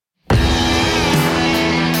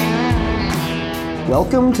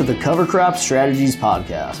Welcome to the Cover Crop Strategies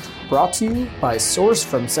Podcast, brought to you by Source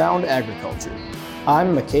from Sound Agriculture.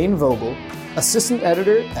 I'm McCain Vogel, Assistant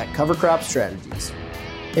Editor at Cover Crop Strategies.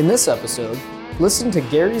 In this episode, listen to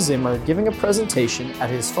Gary Zimmer giving a presentation at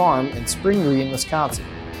his farm in Spring Green, Wisconsin.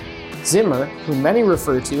 Zimmer, who many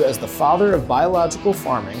refer to as the father of biological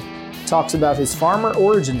farming, talks about his farmer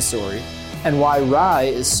origin story and why rye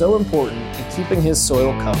is so important in keeping his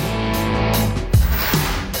soil covered.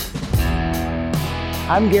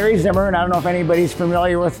 I'm Gary Zimmer, and I don't know if anybody's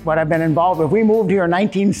familiar with what I've been involved with. We moved here in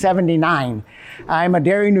 1979. I'm a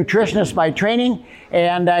dairy nutritionist by training,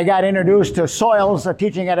 and I got introduced to soils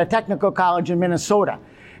teaching at a technical college in Minnesota.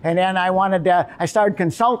 And then I started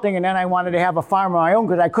consulting, and then I wanted to have a farm of my own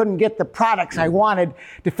because I couldn't get the products I wanted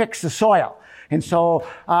to fix the soil. And so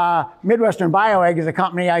Midwestern BioAg is a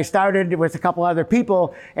company I started with a couple other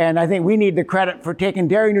people, and I think we need the credit for taking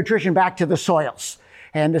dairy nutrition back to the soils.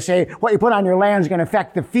 And to say what you put on your land is going to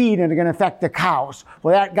affect the feed and it's going to affect the cows.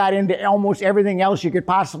 Well, that got into almost everything else you could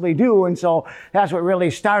possibly do, and so that's what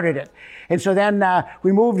really started it. And so then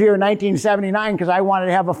we moved here in 1979 because I wanted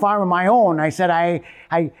to have a farm of my own. I said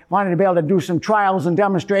I wanted to be able to do some trials and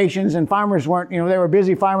demonstrations, and farmers weren't, they were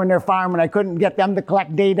busy farming their farm, and I couldn't get them to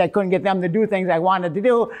collect data. I couldn't get them to do things I wanted to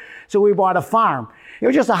do, so we bought a farm. It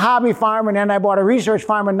was just a hobby farm, and then I bought a research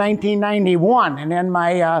farm in 1991. And then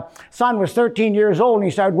my son was 13 years old, and he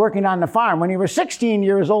started working on the farm. When he was 16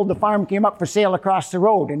 years old, the farm came up for sale across the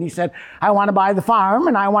road. And he said, I want to buy the farm,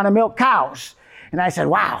 and I want to milk cows. And I said,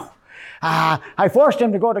 wow. I forced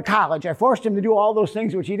him to go to college. I forced him to do all those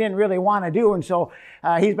things which he didn't really want to do. And so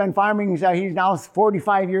he's been farming. He's now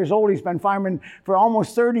 45 years old. He's been farming for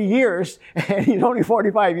almost 30 years, and he's only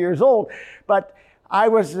 45 years old. But I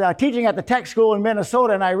was teaching at the tech school in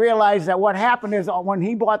Minnesota, and I realized that what happened is when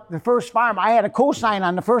he bought the first farm, I had a co-sign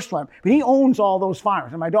on the first one. But he owns all those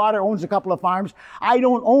farms, and my daughter owns a couple of farms. I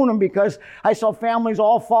don't own them because I saw families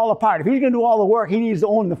all fall apart. If he's going to do all the work, he needs to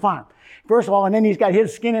own the farm, first of all, and then he's got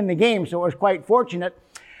his skin in the game, so it was quite fortunate.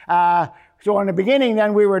 So in the beginning,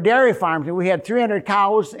 then, we were dairy farms, and we had 300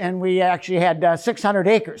 cows, and we actually had 600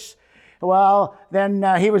 acres. Well, then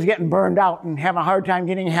he was getting burned out and having a hard time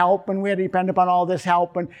getting help, and we had to depend upon all this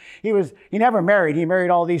help. And he never married. He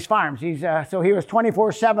married all these farms. So he was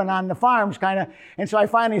 24/7 on the farms, kind of. And so I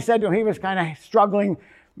finally said to him, he was kind of struggling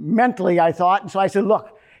mentally, I thought. And so I said,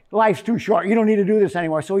 look, life's too short. You don't need to do this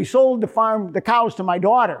anymore. So he sold the cows to my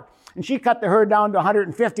daughter, and she cut the herd down to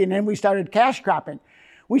 150, and then we started cash cropping.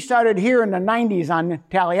 We started here in the 90s on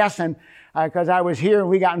Taliesin, because I was here and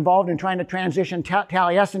we got involved in trying to transition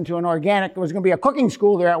Taliesin to an organic. There was going to be a cooking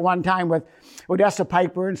school there at one time with Odessa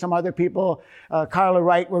Piper and some other people. Carla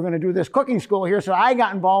Wright, we're going to do this cooking school here. So I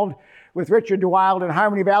got involved with Richard DeWild and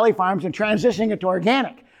Harmony Valley Farms and transitioning it to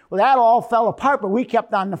organic. Well, that all fell apart, but we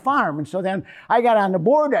kept on the farm. And so then I got on the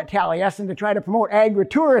board at Taliesin to try to promote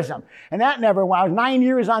agritourism. And that never went. I was 9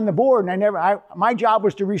 years on the board, and my job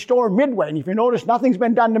was to restore Midway. And if you notice, nothing's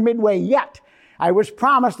been done to Midway yet. I was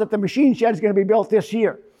promised that the machine shed is going to be built this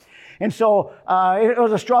year. And so it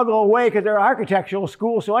was a struggle away because they're architectural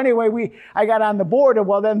school. So anyway, I got on the board, and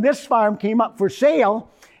well, then this farm came up for sale,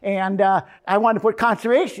 and I wanted to put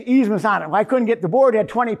conservation easements on it. Well, I couldn't get the board. It had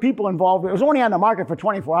 20 people involved. It was only on the market for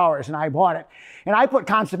 24 hours, and I bought it. And I put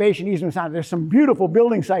conservation easements on it. There's some beautiful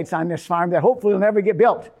building sites on this farm that hopefully will never get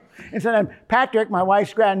built. And so then Patrick, my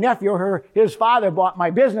wife's grandnephew, his father bought my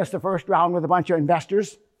business the first round with a bunch of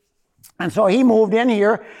investors. And so he moved in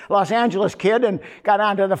here, Los Angeles kid, and got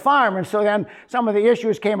onto the farm. And so then some of the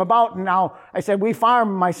issues came about. And now I said,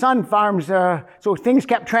 my son farms, so things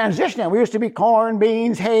kept transitioning. We used to be corn,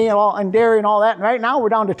 beans, hay, and dairy and all that. And right now we're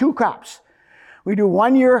down to 2 crops. We do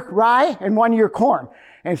 1 year rye and 1 year corn.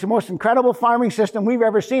 And it's the most incredible farming system we've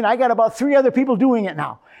ever seen. I got about 3 other people doing it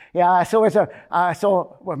now. Yeah,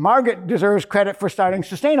 so Margaret deserves credit for starting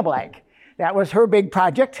Sustainable Ag. That was her big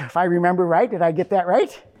project, if I remember right. Did I get that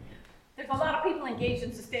right? There's a lot of people engaged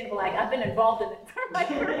in sustainable ag. I've been involved in it for my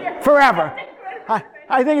career. Forever.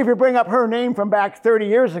 I think if you bring up her name from back 30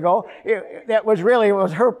 years ago, it was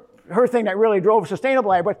her thing that really drove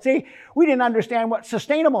sustainable ag. But see, we didn't understand what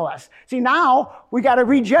sustainable was. See, now we got to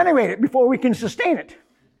regenerate it before we can sustain it.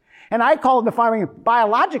 And I called the farming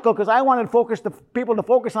biological because I wanted people to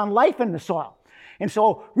focus on life in the soil. And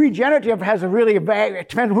so regenerative has it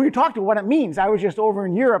depends who you talk to, what it means. I was just over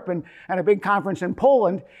in Europe and at a big conference in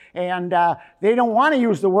Poland, and they don't want to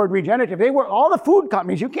use the word regenerative. All the food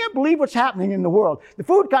companies, you can't believe what's happening in the world. The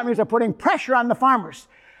food companies are putting pressure on the farmers,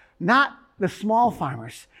 not the small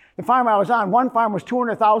farmers. The farm I was on, one farm was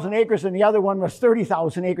 200,000 acres and the other one was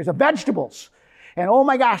 30,000 acres of vegetables. And oh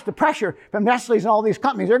my gosh, the pressure from Nestle's and all these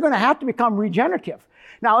companies, they're going to have to become regenerative.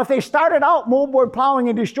 Now, if they started out moldboard plowing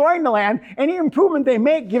and destroying the land, any improvement they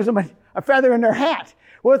make gives them a feather in their hat.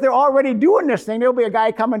 Well, if they're already doing this thing, there'll be a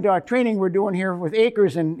guy coming to our training we're doing here with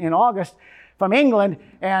Acres in August from England,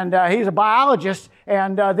 and he's a biologist,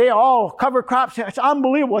 and they all cover crops. It's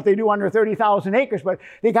unbelievable what they do under 30,000 acres, but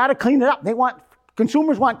they got to clean it up.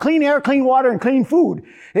 Consumers want clean air, clean water, and clean food.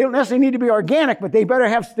 They don't necessarily need to be organic, but they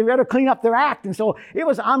better clean up their act. And so it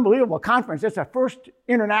was an unbelievable conference. It's the first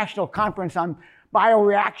international conference on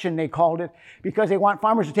bioreaction, they called it, because they want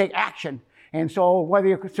farmers to take action. And so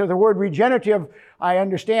the word regenerative, I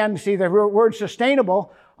understand, the word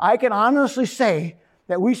sustainable, I can honestly say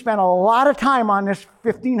that we spent a lot of time on this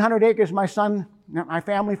 1,500 acres my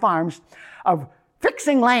family farms, of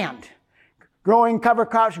fixing land, growing cover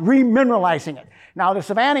crops, remineralizing it. Now, the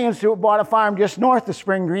Savannah Institute bought a farm just north of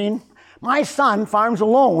Spring Green. My son farms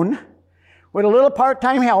alone with a little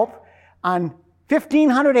part-time help on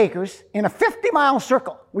 1,500 acres in a 50-mile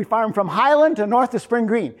circle. We farm from Highland to north of Spring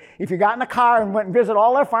Green. If you got in a car and went and visited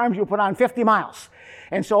all our farms, you'll put on 50 miles.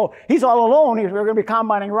 And so he's all alone. We're going to be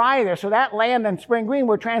combining rye there. So that land in Spring Green,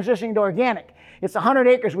 we're transitioning to organic. It's 100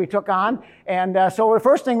 acres we took on. And so the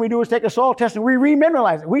first thing we do is take a soil test and we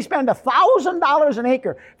remineralize it. We spend $1,000 an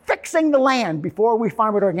acre fixing the land before we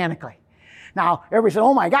farm it organically. Now, everybody said,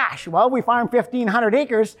 oh my gosh, well, we farm 1,500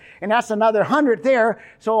 acres, and that's another 100 there,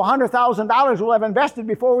 so $100,000 we'll have invested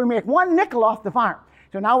before we make one nickel off the farm.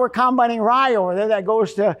 So now we're combining rye over there. That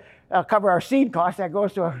goes to cover our seed costs.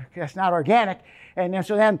 That's not organic. And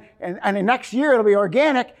then the next year it'll be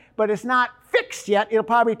organic, but it's not fixed yet. It'll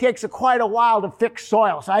probably take quite a while to fix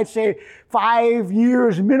soil. So I'd say 5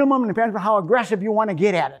 years minimum, depends on how aggressive you want to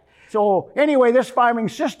get at it. So anyway, this farming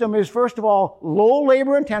system is, first of all, low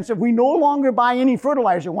labor intensive. We no longer buy any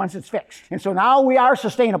fertilizer once it's fixed. And so now we are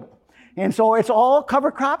sustainable. And so it's all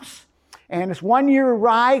cover crops, and it's 1 year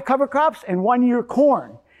rye cover crops and 1 year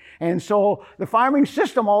corn. And so the farming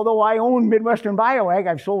system, although I own Midwestern BioAg,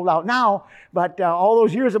 I've sold out now, but all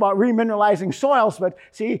those years about remineralizing soils. But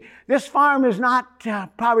see, this farm is not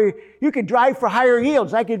probably, you could drive for higher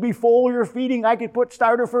yields. I could be foliar feeding. I could put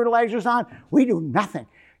starter fertilizers on. We do nothing.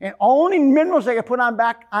 And only minerals they can put on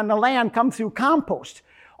back on the land come through compost.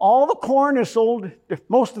 All the corn is sold,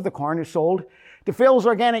 most of the corn is sold to Phil's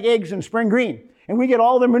Organic Eggs in Spring Green. And we get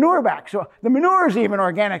all the manure back. So the manure is even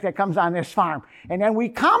organic that comes on this farm. And then we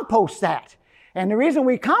compost that. And the reason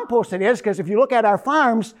we compost it is because if you look at our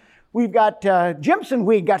farms, we've got Jimson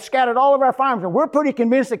weed got scattered all over our farms. And we're pretty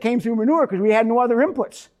convinced it came through manure because we had no other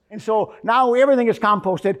inputs. And so now everything is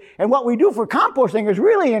composted. And what we do for composting is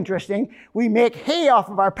really interesting. We make hay off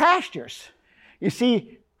of our pastures. You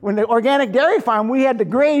see, when the organic dairy farm, we had to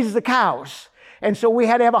graze the cows. And so we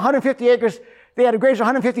had to have 150 acres. They had to graze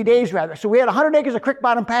 150 days rather. So we had 100 acres of creek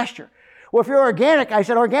bottom pasture. Well, if you're organic, I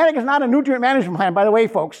said organic is not a nutrient management plan, by the way,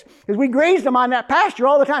 folks, because we grazed them on that pasture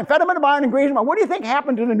all the time. Fed them in the barn and grazed them on. What do you think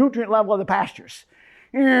happened to the nutrient level of the pastures?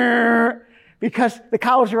 Because the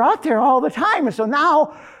cows are out there all the time. And so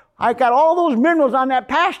now I got all those minerals on that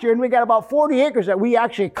pasture, and we got about 40 acres that we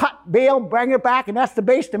actually cut, bale, bring it back, and that's the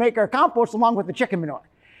base to make our compost along with the chicken manure.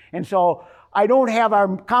 And so I don't have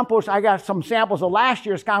our compost. I got some samples of last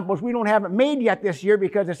year's compost. We don't have it made yet this year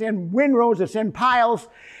because it's in windrows, it's in piles.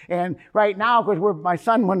 And right now, because my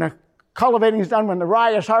son, when the cultivating is done, when the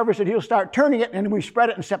rye is harvested, he'll start turning it, and we spread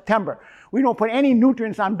it in September. We don't put any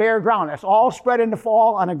nutrients on bare ground. It's all spread in the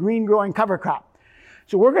fall on a green growing cover crop.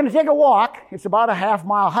 So we're going to take a walk. It's about a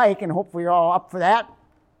half-mile hike, and hopefully you're all up for that.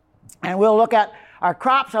 And we'll look at our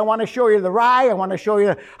crops. I want to show you the rye. I want to show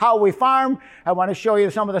you how we farm. I want to show you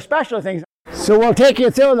some of the special things. So we'll take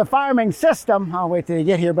you through the farming system. I'll wait till you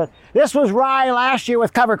get here, but this was rye last year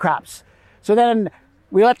with cover crops. So then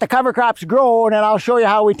we let the cover crops grow, and then I'll show you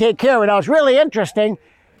how we take care of it. Now, it's really interesting.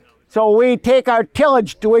 So we take our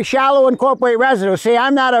tillage to a shallow incorporate residue. See,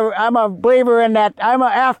 I'm a believer in that.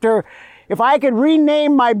 If I could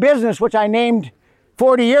rename my business, which I named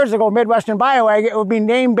 40 years ago, Midwestern BioAg, it would be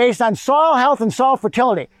named based on soil health and soil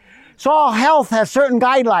fertility. Soil health has certain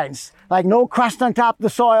guidelines, like no crust on top of the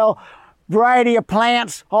soil, variety of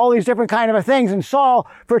plants, all these different kind of things. And soil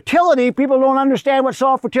fertility, people don't understand what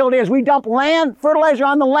soil fertility is. We dump fertilizer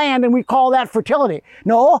on the land and we call that fertility.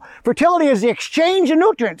 No, fertility is the exchange of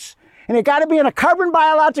nutrients. And it got to be in a carbon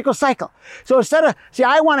biological cycle. So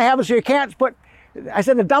I want to have it so you can't I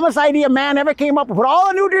said the dumbest idea man ever came up with, put all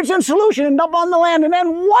the nutrients in solution and dump on the land and then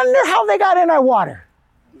wonder how they got in our water.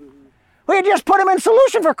 Well, you just put them in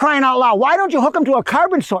solution, for crying out loud. Why don't you hook them to a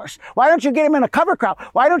carbon source? Why don't you get them in a cover crop?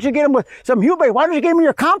 Why don't you get them with some hubris? Why don't you get them in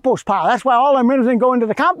your compost pile? That's why all our minerals go into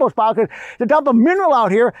the compost pile, because to dump a mineral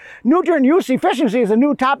out here, nutrient use efficiency is a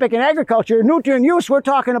new topic in agriculture. Nutrient use, we're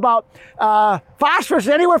talking about phosphorus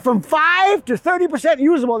anywhere from 5 to 30%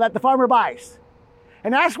 usable that the farmer buys.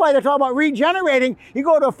 And that's why they're talking about regenerating. You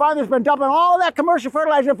go to a farm that's been dumping all that commercial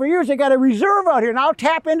fertilizer for years. They got a reserve out here. Now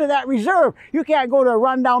tap into that reserve. You can't go to a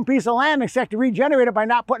rundown piece of land and expect to regenerate it by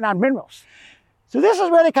not putting on minerals. So this is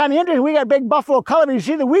really kind of interesting. We got big buffalo cultivar. You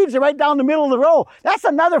see the weeds are right down the middle of the row. That's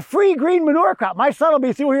another free green manure crop. My son will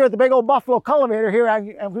be through here with the big old buffalo cultivator here. As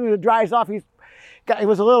it dries off, it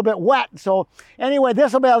was a little bit wet. So anyway,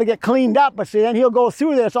 this will be able to get cleaned up. But see, then he'll go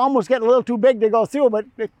through this. It's almost getting a little too big to go through, but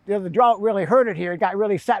the drought really hurt it here. It got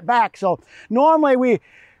really set back. So normally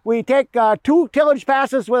we take 2 tillage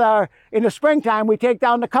passes in the springtime. We take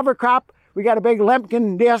down the cover crop. We got a big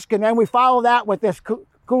Lemkin disc, and then we follow that with this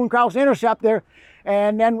Kuhn-Krause interceptor.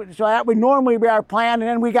 And then, so that would normally be our plan.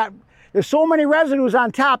 And then there's so many residues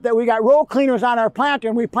on top that we got row cleaners on our planter,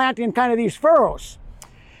 and we plant in kind of these furrows.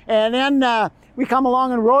 And then we come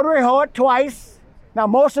along and rotary hoe it twice. Now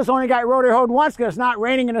most of us only got rotary hoed once because it's not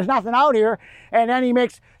raining and there's nothing out here. And then he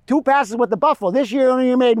makes 2 passes with the buffalo. This year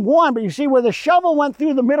only made 1, but you see where the shovel went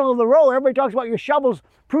through the middle of the row. Everybody talks about your shovels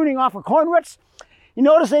pruning off of corn roots. You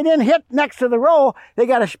notice they didn't hit next to the row. They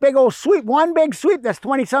got a big old sweep, one big sweep that's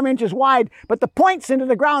 20-some inches wide, but the point's into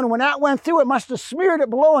the ground. And when that went through, it must have smeared it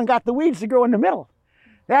below and got the weeds to grow in the middle.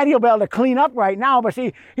 That he'll be able to clean up right now, but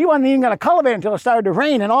see, he wasn't even going to cultivate until it started to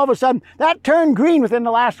rain, and all of a sudden, that turned green within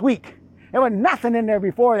the last week. There was nothing in there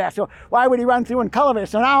before that, so why would he run through and cultivate?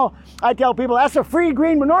 So now, I tell people, that's a free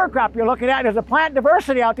green manure crop you're looking at. There's a plant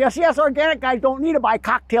diversity out there. See, us organic guys don't need to buy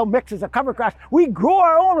cocktail mixes of cover crops. We grow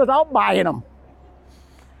our own without buying them.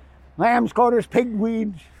 Lamb's quarters,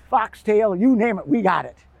 pigweed, foxtail, you name it, we got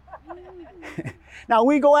it. Now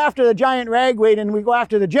we go after the giant ragweed and we go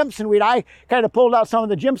after the Jimson weed. I kind of pulled out some of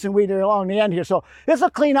the Jimson weed along the end here. So this will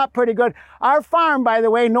clean up pretty good. Our farm, by the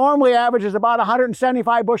way, normally averages about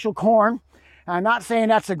 175 bushel corn. I'm not saying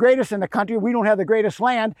that's the greatest in the country. We don't have the greatest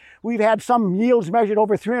land. We've had some yields measured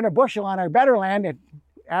over 300 bushel on our better land.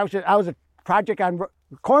 I was a project on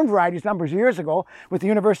corn varieties numbers of years ago with the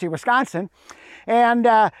University of Wisconsin. And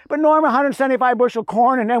but normally 175 bushel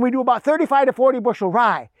corn, and then we do about 35 to 40 bushel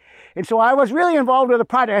rye. And so I was really involved with the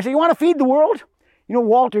project. I said, you want to feed the world? You know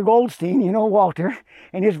Walter Goldstein, you know Walter,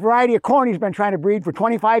 and his variety of corn he's been trying to breed for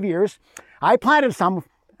 25 years. I planted some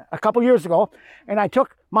a couple years ago, and I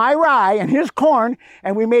took my rye and his corn,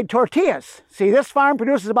 and we made tortillas. See, this farm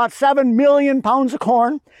produces about 7 million pounds of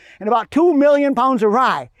corn and about 2 million pounds of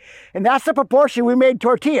rye. And that's the proportion we made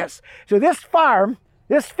tortillas. So this farm,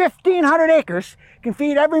 this 1,500 acres, can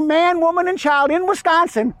feed every man, woman, and child in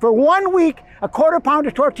Wisconsin for 1 week, a quarter pound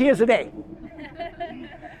of tortillas a day.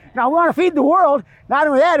 Now we want to feed the world. Not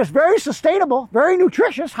only that, it's very sustainable, very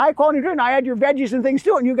nutritious, high quality nutrition. I add your veggies and things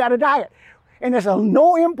to it, and you got a diet. And it's a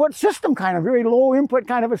no input system, kind of very low input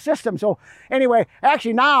kind of a system. So anyway,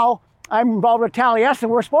 actually now I'm involved with Taliesin.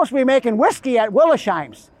 We're supposed to be making whiskey at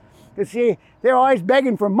Willisheim's. You see, they're always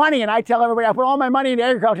begging for money, and I tell everybody I put all my money into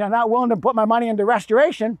agriculture. I'm not willing to put my money into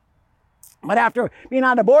restoration. But after being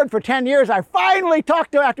on the board for 10 years, I finally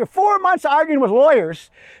talked to, after 4 months of arguing with lawyers,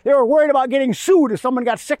 they were worried about getting sued if someone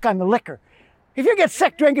got sick on the liquor. If you get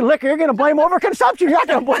sick drinking liquor, you're going to blame overconsumption. You're not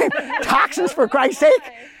going to blame toxins, for Christ's sake.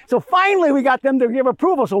 So finally, we got them to give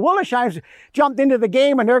approval. So Willisheim's jumped into the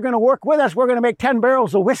game, and they're going to work with us. We're going to make 10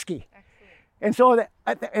 barrels of whiskey. And so,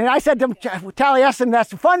 and I said to Taliesin,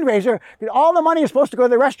 that's a fundraiser, all the money is supposed to go to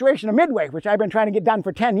the restoration of Midway, which I've been trying to get done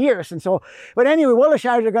for 10 years. And so, but anyway,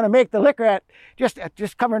 Willisheim's are going to make the liquor at just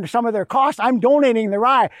covering some of their costs. I'm donating the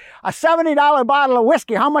rye. A $70 bottle of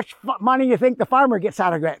whiskey, how much money do you think the farmer gets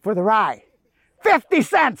out of it for the rye? 50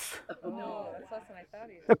 cents. No, that's less than I thought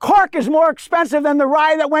either. The cork is more expensive than the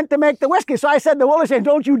rye that went to make the whiskey. So I said to Willisheim,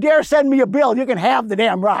 don't you dare send me a bill. You can have the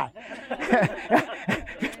damn rye.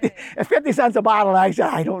 50 cents a bottle. I said,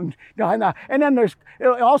 I don't know. And then there's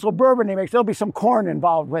also bourbon they make. There'll be some corn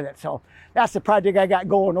involved with it. So that's the project I got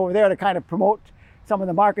going over there to kind of promote some of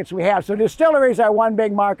the markets we have. So distilleries are one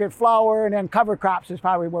big market. Flour and then cover crops is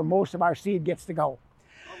probably where most of our seed gets to go.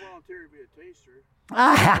 I'll volunteer to be a taster.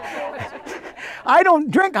 I don't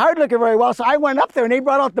drink hard liquor very well, so I went up there and they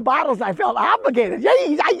brought out the bottles and I felt obligated.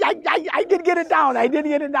 I did get it down.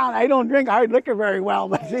 I don't drink hard liquor very well,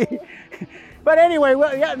 but see. But anyway,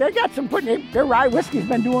 well, yeah, they got some their rye whiskey's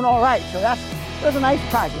been doing all right, so that was a nice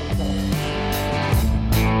project. So.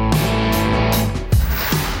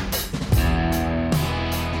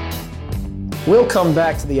 We'll come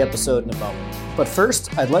back to the episode in a moment. But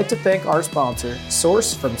first, I'd like to thank our sponsor,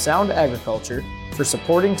 Source from Sound Agriculture, for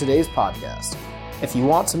supporting today's podcast. If you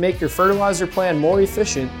want to make your fertilizer plan more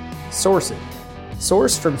efficient, source it.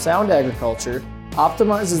 Source from Sound Agriculture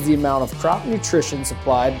optimizes the amount of crop nutrition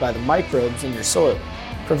supplied by the microbes in your soil,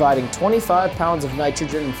 providing 25 pounds of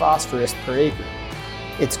nitrogen and phosphorus per acre.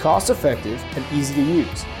 It's cost-effective and easy to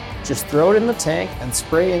use. Just throw it in the tank and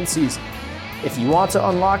spray in season. If you want to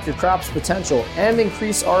unlock your crop's potential and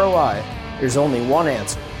increase ROI, there's only one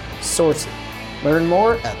answer: source it. Learn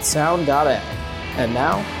more at sound.ag. And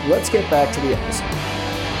now, let's get back to the episode.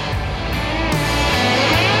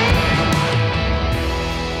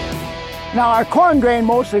 Now, our corn grain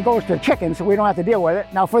mostly goes to chickens, so we don't have to deal with it.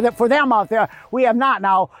 Now, for them out there, we have not.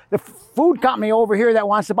 Now, the food company over here that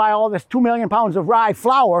wants to buy all this 2 million pounds of rye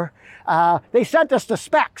flour, they sent us the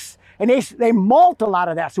specs, and they malt a lot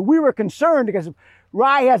of that. So we were concerned because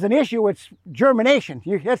rye has an issue with germination,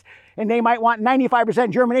 and they might want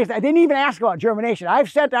 95% germination. I didn't even ask about germination. I've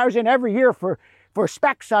sent ours in every year for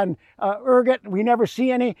specs on ergot. We never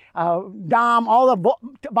see any DOM, all the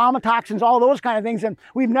vomitoxins, all those kind of things, and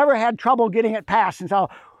we've never had trouble getting it passed. And so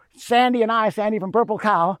Sandy from Purple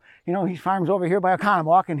Cow, he farms over here by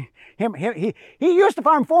Oconomowoc, and he used to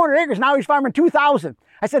farm 400 acres. Now he's farming 2,000.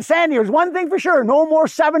 I said, Sandy, there's one thing for sure: no more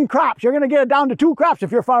 7 crops. You're going to get it down to 2 crops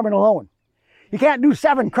if you're farming alone. You can't do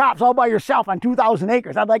 7 crops all by yourself on 2,000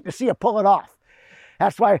 acres. I'd like to see you pull it off.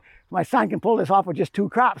 That's why my son can pull this off with just 2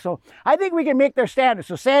 crops. So I think we can make their standards.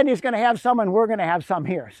 So Sandy's going to have some, and we're going to have some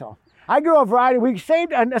here. So I grew a variety. We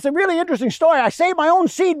saved, and it's a really interesting story. I saved my own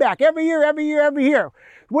seed back every year.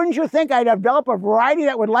 Wouldn't you think I'd develop a variety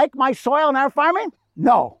that would like my soil and our farming?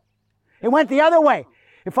 No. It went the other way.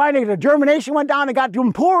 And finally, the germination went down and got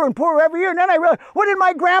doing poorer and poorer every year. And then I realized, what did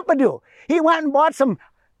my grandpa do? He went and bought some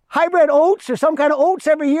hybrid oats or some kind of oats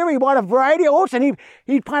every year. He bought a variety of oats, and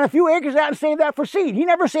he'd plant a few acres of that and save that for seed. He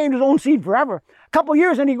never saved his own seed forever. A couple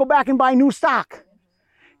years, and he'd go back and buy new stock.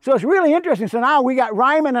 So it's really interesting. So now we got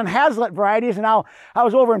Ryman and Hazlitt varieties, and now I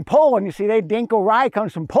was over in Poland. You see, Dinko rye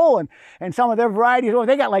comes from Poland, and some of their varieties,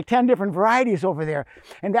 they got like 10 different varieties over there.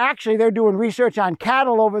 And actually, they're doing research on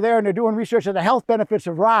cattle over there, and they're doing research on the health benefits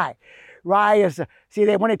of rye. Rye is,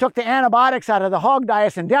 when they took the antibiotics out of the hog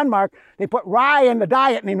diets in Denmark, they put rye in the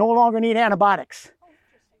diet and they no longer need antibiotics.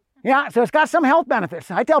 Yeah, so it's got some health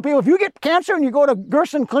benefits. I tell people, if you get cancer and you go to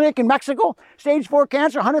Gerson Clinic in Mexico, stage 4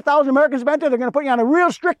 cancer, 100,000 Americans have been there, they're going to put you on a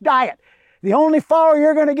real strict diet. The only flour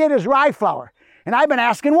you're going to get is rye flour. And I've been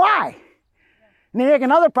asking why. And they make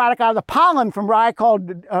another product out of the pollen from rye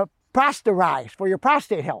called Prosta for your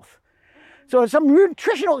prostate health. So some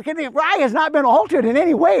nutritional, rye has not been altered in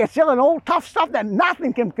any way. It's still an old tough stuff that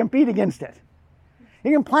nothing can compete against it.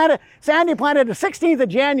 You can plant it. Sandy planted the 16th of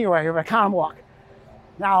January of Oconomowoc.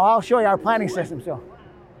 Now I'll show you our planting system. So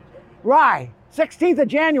rye, 16th of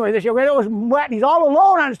January this year. It was wet. He's all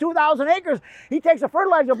alone on his 2,000 acres. He takes a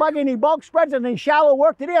fertilizer buggy and he bulk spreads it and he shallow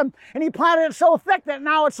worked it in. And he planted it so thick that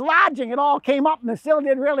now it's lodging. It all came up and it still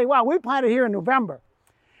did really well. We planted here in November.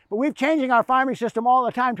 But we're changing our farming system all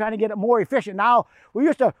the time, trying to get it more efficient. Now, we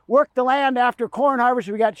used to work the land after corn harvest.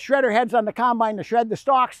 We got shredder heads on the combine to shred the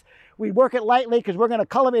stalks. We work it lightly because we're going to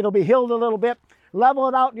cultivate. It'll be hilled a little bit, level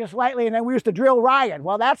it out just lightly, and then we used to drill rye in.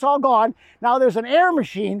 Well, that's all gone. Now there's an air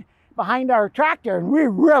machine behind our tractor, and we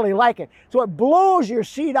really like it. So it blows your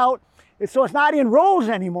seed out, so it's not in rows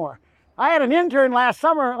anymore. I had an intern last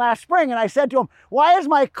spring, and I said to him, why is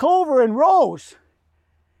my clover in rows?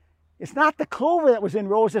 It's not the clover that was in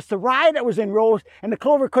rows, it's the rye that was in rows, and the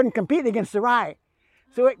clover couldn't compete against the rye.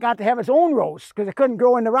 So it got to have its own rows because it couldn't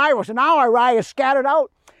grow in the rye rows. So now our rye is scattered out.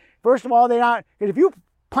 First of all, because if you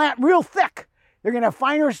plant real thick, they're going to have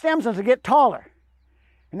finer stems as they get taller.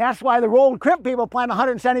 And that's why the rolled crimp people plant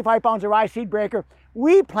 175 pounds of rye seed breaker.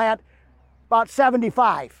 We plant about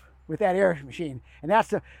 75 with that air machine. And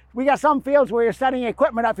we got some fields where you're setting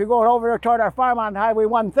equipment up. You're going over there toward our farm on Highway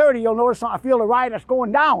 130, you'll notice a field of rye that's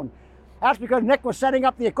going down. That's because Nick was setting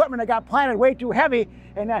up the equipment that got planted way too heavy,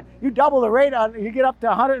 and you double the rate, you get up to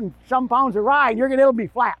 100 and some pounds of rye, and it'll be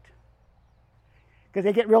flat because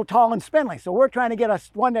they get real tall and spindly. So we're trying to get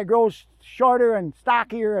one that grows shorter and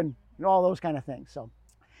stockier and all those kind of things. So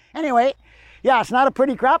anyway, yeah, it's not a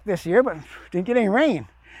pretty crop this year, but didn't get any rain.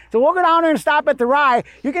 So we'll go down there and stop at the rye.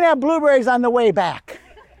 You can have blueberries on the way back.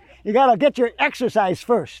 You got to get your exercise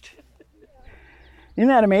first. Isn't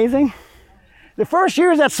that amazing? The first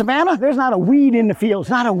years at Savannah, there's not a weed in the fields,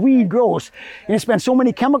 not a weed grows. And it's been so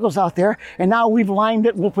many chemicals out there, and now we've limed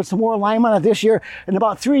it. We'll put some more lime on it this year. In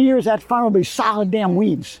about 3 years, that farm will be solid damn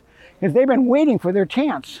weeds because they've been waiting for their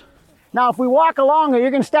chance. Now, if we walk along, you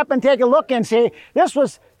can step and take a look and say, this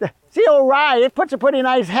was See old rye, it puts a pretty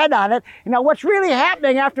nice head on it. Now what's really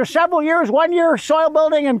happening after several years, 1 year soil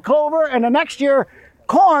building and clover, and the next year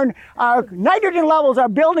corn, our nitrogen levels are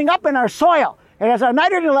building up in our soil. And as our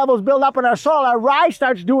nitrogen levels build up in our soil, our rye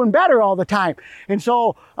starts doing better all the time. And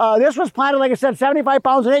so this was planted, like I said, 75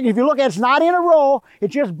 pounds an acre. If you look at it, it's not in a row.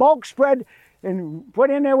 It's just bulk spread and put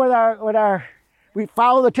in there with our we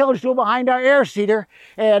follow the tillage tool behind our air seeder.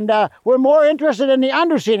 And we're more interested in the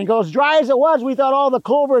underseeding. Because as dry as it was, we thought all the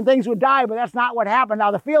clover and things would die, but that's not what happened. Now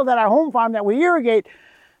the field at our home farm that we irrigate,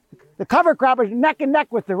 the cover crop is neck and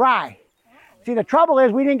neck with the rye. See, the trouble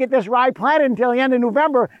is we didn't get this rye planted until the end of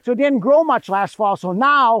November, so it didn't grow much last fall. So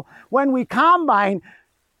now, when we combine,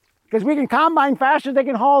 because we can combine faster than they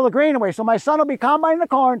can haul the grain away. So my son will be combining the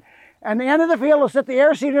corn, and the end of the field will sit the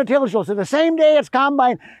air seed and the tillage tool. So the same day it's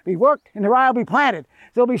combined, be worked, and the rye will be planted.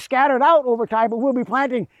 So it'll be scattered out over time, but we'll be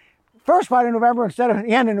planting first part of November instead of the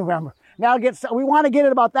end of November. Now we want to get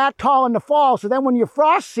it about that tall in the fall, so then when you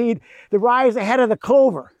frost seed, the rye is ahead of the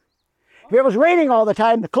clover. If it was raining all the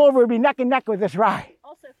time, the clover would be neck and neck with this rye.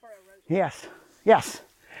 Also for erosion. Yes,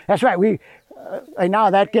 that's right. And now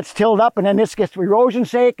that gets tilled up, and then this gets erosion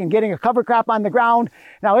sake and getting a cover crop on the ground.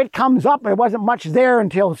 Now it comes up, and it wasn't much there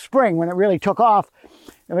until spring when it really took off.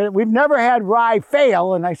 We've never had rye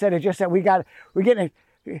fail, and I said it's just that we're getting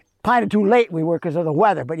it planted too late. We were because of the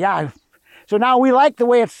weather, but yeah. So now we like the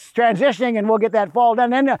way it's transitioning, and we'll get that fall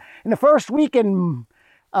done. Then in the first week in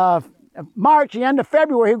March, the end of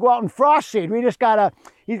February, he'll go out and frost seed. He's got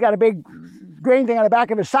a big grain thing on the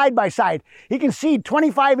back of his side-by-side. He can seed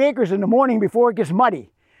 25 acres in the morning before it gets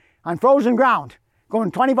muddy on frozen ground,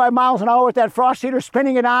 going 25 miles an hour with that frost seeder,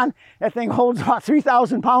 spinning it on. That thing holds about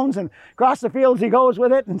 3,000 pounds, and across the fields he goes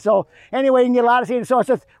with it. And so anyway, you can get a lot of seed. So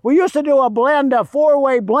we used to do a blend, a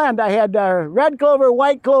four-way blend. I had red clover,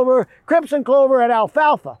 white clover, crimson clover, and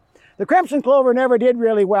alfalfa. The crimson clover never did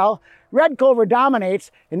really well. Red clover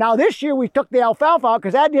dominates, and now this year we took the alfalfa out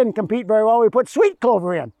because that didn't compete very well. We put sweet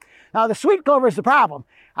clover in. Now the sweet clover is the problem.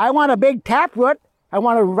 I want a big taproot. I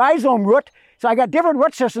want a rhizome root. So I got different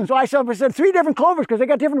root systems. So I said 3 different clovers because they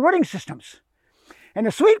got different rooting systems. And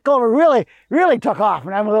the sweet clover really took off,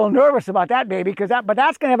 and I'm a little nervous about that baby, but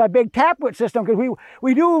that's going to have a big taproot system because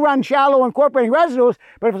we do run shallow incorporating residues,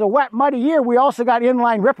 but if it's a wet, muddy year, we also got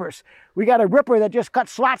inline rippers. We got a ripper that just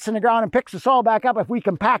cuts slots in the ground and picks the soil back up if we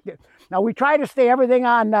compact it. Now we try to stay everything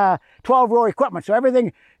on 12-row equipment, so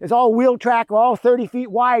everything is all wheel track, we're all 30 feet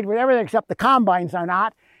wide with everything except the combines are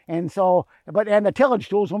not. And so, and the tillage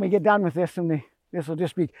tools when we get done with this, and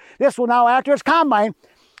this will now, after it's combined,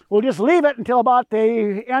 we'll just leave it until about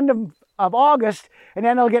the end of August, and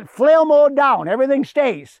then it'll get flail mowed down. Everything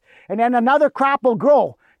stays. And then another crop will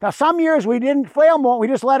grow. Now, some years we didn't flail mow it, we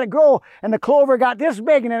just let it grow, and the clover got this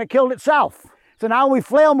big, and then it killed itself. So now we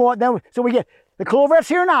flail mow it, so we get the clover that's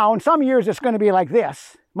here now, and some years it's going to be like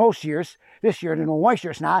this. Most years. This year, there's no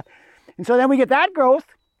moisture, it's not. And so then we get that growth,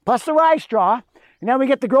 plus the rye straw, and then we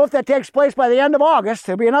get the growth that takes place by the end of August.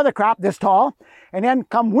 There'll be another crop this tall. And then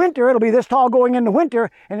come winter, it'll be this tall going into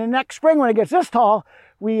winter. And then next spring, when it gets this tall,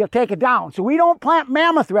 we'll take it down. So we don't plant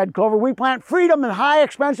mammoth red clover. We plant Freedom and high,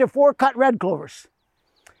 expensive 4-cut red clovers.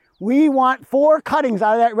 We want 4 cuttings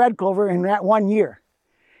out of that red clover in that 1 year.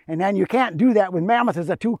 And then you can't do that with mammoth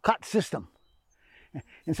as a 2-cut system.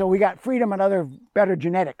 And so we got Freedom and other better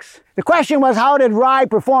genetics. The question was, how did rye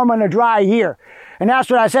perform in a dry year? And that's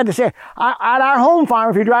what I said to say. At our home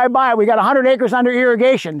farm, if you drive by, we got 100 acres under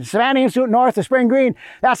irrigation. Savannah Institute North of Spring Green,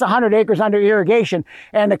 that's 100 acres under irrigation.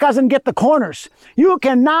 And it doesn't get the corners. You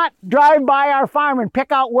cannot drive by our farm and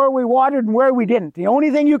pick out where we watered and where we didn't. The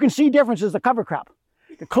only thing you can see difference is the cover crop.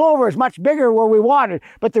 The clover is much bigger where we watered,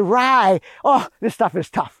 but the rye, this stuff is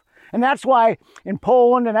tough. And that's why in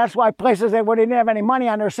Poland, and that's why places where they didn't have any money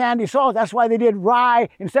on their sandy soils, that's why they did rye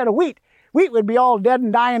instead of wheat. Wheat would be all dead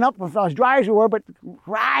and dying up as dry as we were, but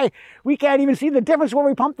rye, we can't even see the difference where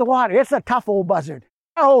we pump the water. It's a tough old buzzard.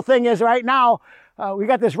 Our whole thing is right now, we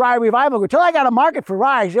got this rye revival. Until I got a market for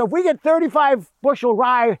rye, so if we get 35 bushel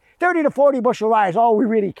rye, 30 to 40 bushel rye is all we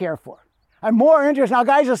really care for. I'm more interested. Now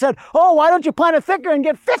guys have said, why don't you plant it thicker and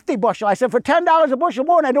get 50 bushel? I said, for $10 a bushel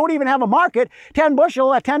more, and I don't even have a market, 10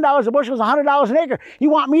 bushel at $10 a bushel is $100 an acre. You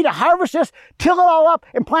want me to harvest this, till it all up,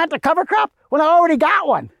 and plant a cover crop when I already got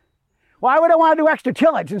one? Why would I want to do extra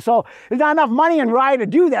tillage? And so there's not enough money in rye to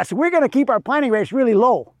do that. So we're going to keep our planting rates really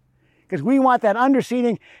low because we want that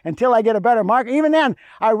underseeding until I get a better market. Even then,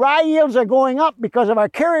 our rye yields are going up because of our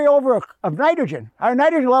carryover of nitrogen. Our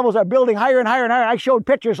nitrogen levels are building higher and higher and higher. I showed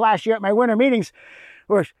pictures last year at my winter meetings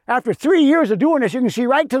where after 3 years of doing this, you can see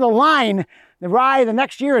right to the line, the rye the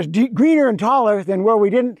next year is greener and taller than where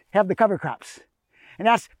we didn't have the cover crops. And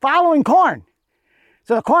that's following corn.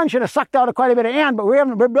 So the corn should have sucked out quite a bit of N, but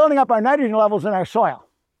we're building up our nitrogen levels in our soil.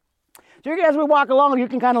 So as we walk along, you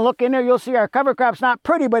can kind of look in there. You'll see our cover crop's not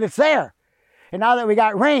pretty, but it's there. And now that we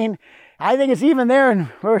got rain, I think it's even there,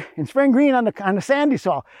 and we're in spring green on the sandy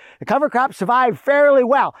soil. The cover crop survived fairly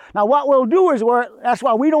well. Now what we'll do is, that's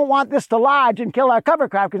why we don't want this to lodge and kill our cover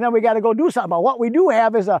crop, because then we got to go do something. But what we do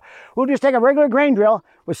have is we'll just take a regular grain drill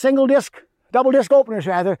with double disc openers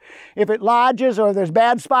rather. If it lodges or there's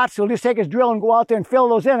bad spots, we'll just take his drill and go out there and fill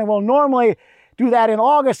those in. And we'll normally do that in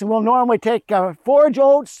August, and we'll normally take forage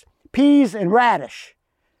oats, peas, and radish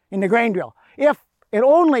in the grain drill.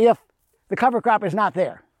 Only if the cover crop is not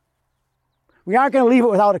there. We aren't going to leave it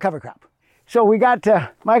without a cover crop. So we got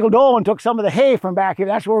Michael Dolan took some of the hay from back here.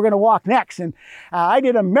 That's where we're going to walk next. And I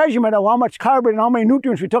did a measurement of how much carbon and how many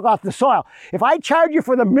nutrients we took off the soil. If I charge you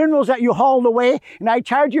for the minerals that you hauled away, and I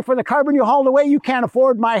charge you for the carbon you hauled away, you can't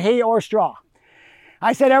afford my hay or straw.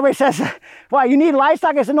 I said, everybody says, well, you need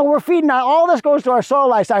livestock? I said, no, we're feeding. All this goes to our soil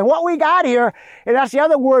livestock. And what we got here, and that's the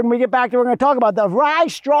other word when we get back to what we're going to talk about, the rye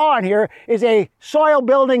straw in here is a soil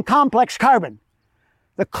building complex carbon.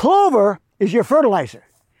 The clover is your fertilizer.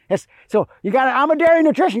 So I'm a dairy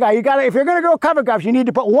nutrition guy. If you're going to grow cover crops, you need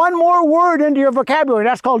to put one more word into your vocabulary.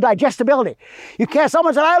 That's called digestibility. You can't,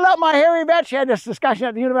 someone said, I let my hairy vetch, had this discussion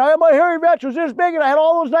at the university, my hairy vetch was this big and I had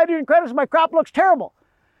all those nitrogen credits and my crop looks terrible.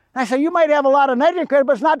 I said, you might have a lot of nitrogen credit,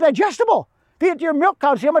 but it's not digestible. Feed it to your milk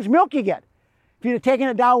cow, see how much milk you get. If you'd have taken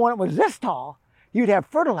it down when it was this tall, you'd have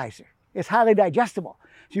fertilizer. It's highly digestible.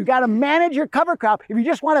 So you got to manage your cover crop. If you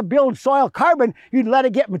just want to build soil carbon, you'd let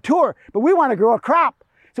it get mature. But we want to grow a crop.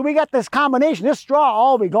 So we got this combination. This straw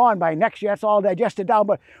all be gone by next year. That's all digested down,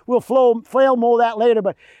 but we'll flail mow that later.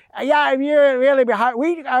 But yeah, if you're really behind,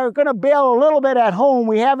 we are going to bale a little bit at home.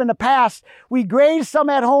 We have in the past. We grazed some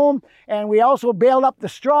at home, and we also baled up the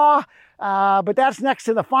straw. But that's next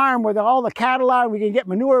to the farm where all the cattle are. We can get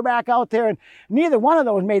manure back out there, and neither one of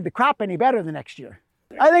those made the crop any better the next year.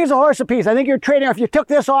 I think it's a horse apiece. I think you're trading. If you took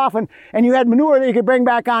this off and you had manure that you could bring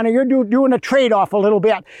back on, you're doing a trade-off a little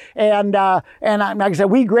bit. And like I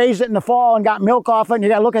said, we grazed it in the fall and got milk off it. And you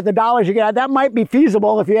got to look at the dollars you get. That might be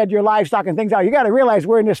feasible if you had your livestock and things out. You got to realize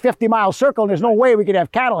we're in this 50-mile circle, and there's no way we could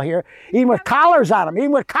have cattle here, even with collars on them.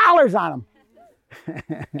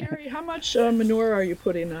 Gary, how much manure are you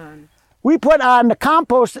putting on? We put on the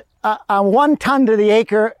compost on 1 ton to the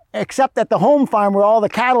acre, except at the home farm where all the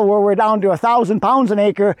cattle were, we're down to 1,000 pounds an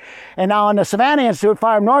acre. And now on the Savannah Institute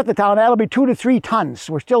farm north of town, that'll be 2 to 3 tons.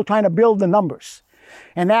 We're still trying to build the numbers.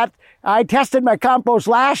 And that, I tested my compost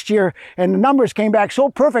last year and the numbers came back so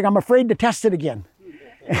perfect, I'm afraid to test it again.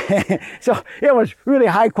 So it was really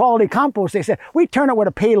high quality compost. They said, we turn it with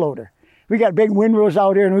a payloader. We got big windrows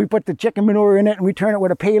out here and we put the chicken manure in it and we turn it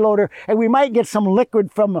with a payloader, and we might get some liquid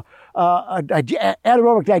from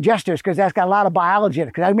anaerobic digesters, because that's got a lot of biology in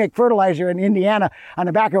it. Because I make fertilizer in Indiana on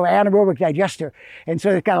the back of an anaerobic digester, and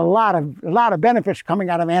so it's got a lot of benefits coming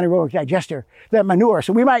out of anaerobic digester, that manure.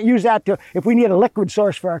 So we might use that if we need a liquid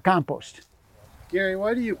source for our compost. Gary,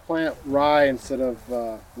 why do you plant rye instead of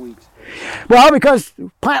wheat? Well, because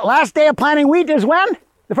last day of planting wheat is when?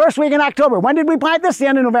 The first week in October. When did we plant this? The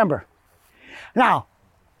end of November. Now,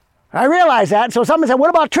 I realize that. So someone said, what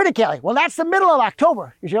about triticale? Well, that's the middle of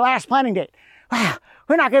October is your last planting date. Well,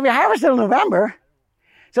 we're not going to be harvested in November.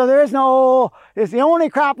 So it's the only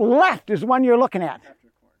crop left is the one you're looking at.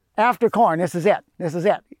 After corn. This is it.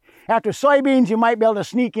 After soybeans, you might be able to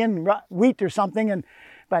sneak in wheat or something.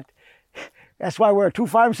 But that's why we're a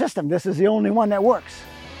 2-farm system. This is the only one that works.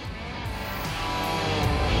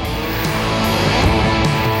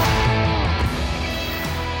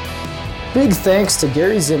 Big thanks to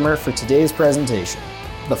Gary Zimmer for today's presentation.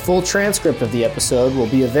 The full transcript of the episode will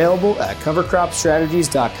be available at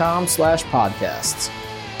covercropstrategies.com/podcasts.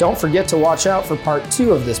 Don't forget to watch out for part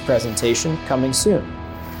 2 of this presentation coming soon.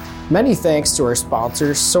 Many thanks to our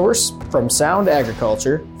sponsor, Source from Sound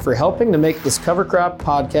Agriculture, for helping to make this Cover Crop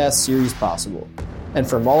podcast series possible. And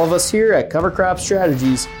from all of us here at Cover Crop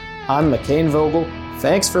Strategies, I'm McCain Vogel.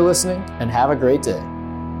 Thanks for listening and have a great day.